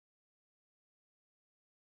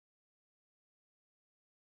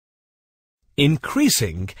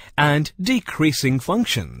Increasing and decreasing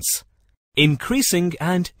functions. Increasing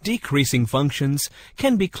and decreasing functions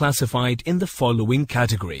can be classified in the following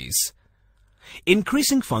categories: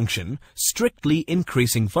 increasing function, strictly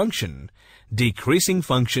increasing function; decreasing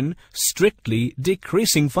function, strictly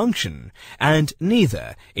decreasing function; and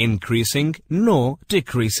neither increasing nor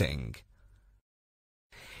decreasing.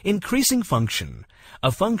 Increasing function,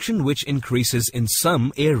 a function which increases in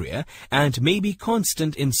some area and may be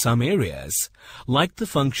constant in some areas, like the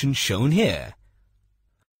function shown here.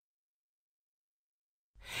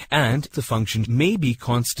 And the function may be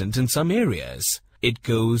constant in some areas. It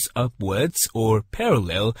goes upwards or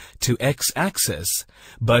parallel to x-axis,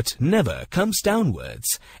 but never comes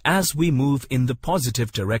downwards as we move in the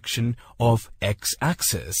positive direction of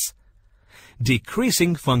x-axis.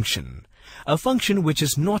 Decreasing function, a function which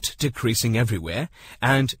is not decreasing everywhere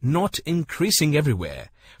and not increasing everywhere.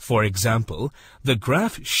 For example, the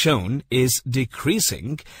graph shown is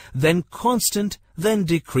decreasing, then constant, then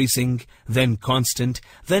decreasing, then constant,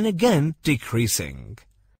 then again decreasing.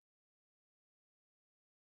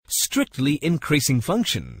 Strictly increasing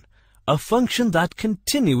function, a function that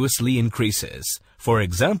continuously increases. For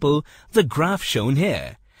example, the graph shown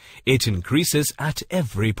here. It increases at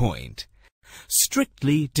every point.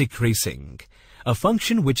 Strictly decreasing, a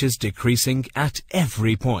function which is decreasing at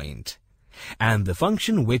every point. And the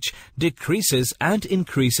function which decreases and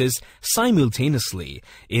increases simultaneously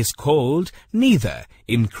is called neither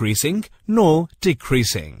increasing nor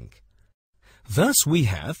decreasing. Thus we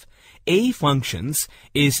have a functions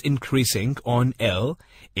is increasing on L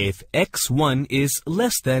if x1 is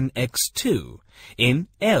less than x2. In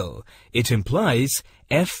L, it implies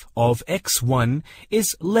f of x1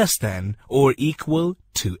 is less than or equal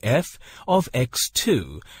to f of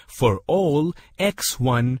x2 for all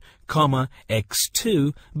x1,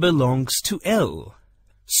 x2 belongs to L.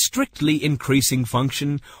 Strictly increasing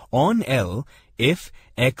function on L if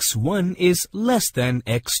x1 is less than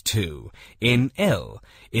x2. In L,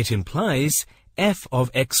 it implies f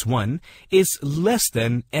of x1 is less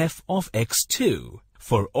than f of x2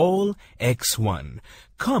 for all x1,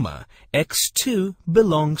 x2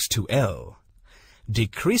 belongs to L.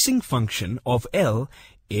 Decreasing function of L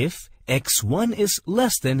if x1 is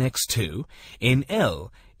less than x2. In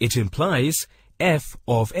L, it implies f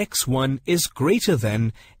of x1 is greater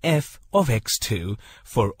than f of x2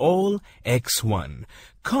 for all x1,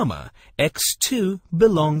 x2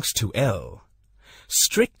 belongs to L.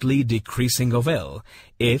 Strictly decreasing of L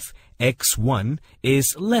if x1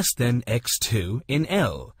 is less than x2 in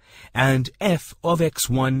L, and f of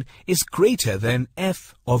x1 is greater than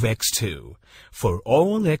f of x2. For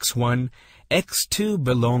all x1, x2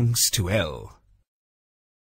 belongs to L.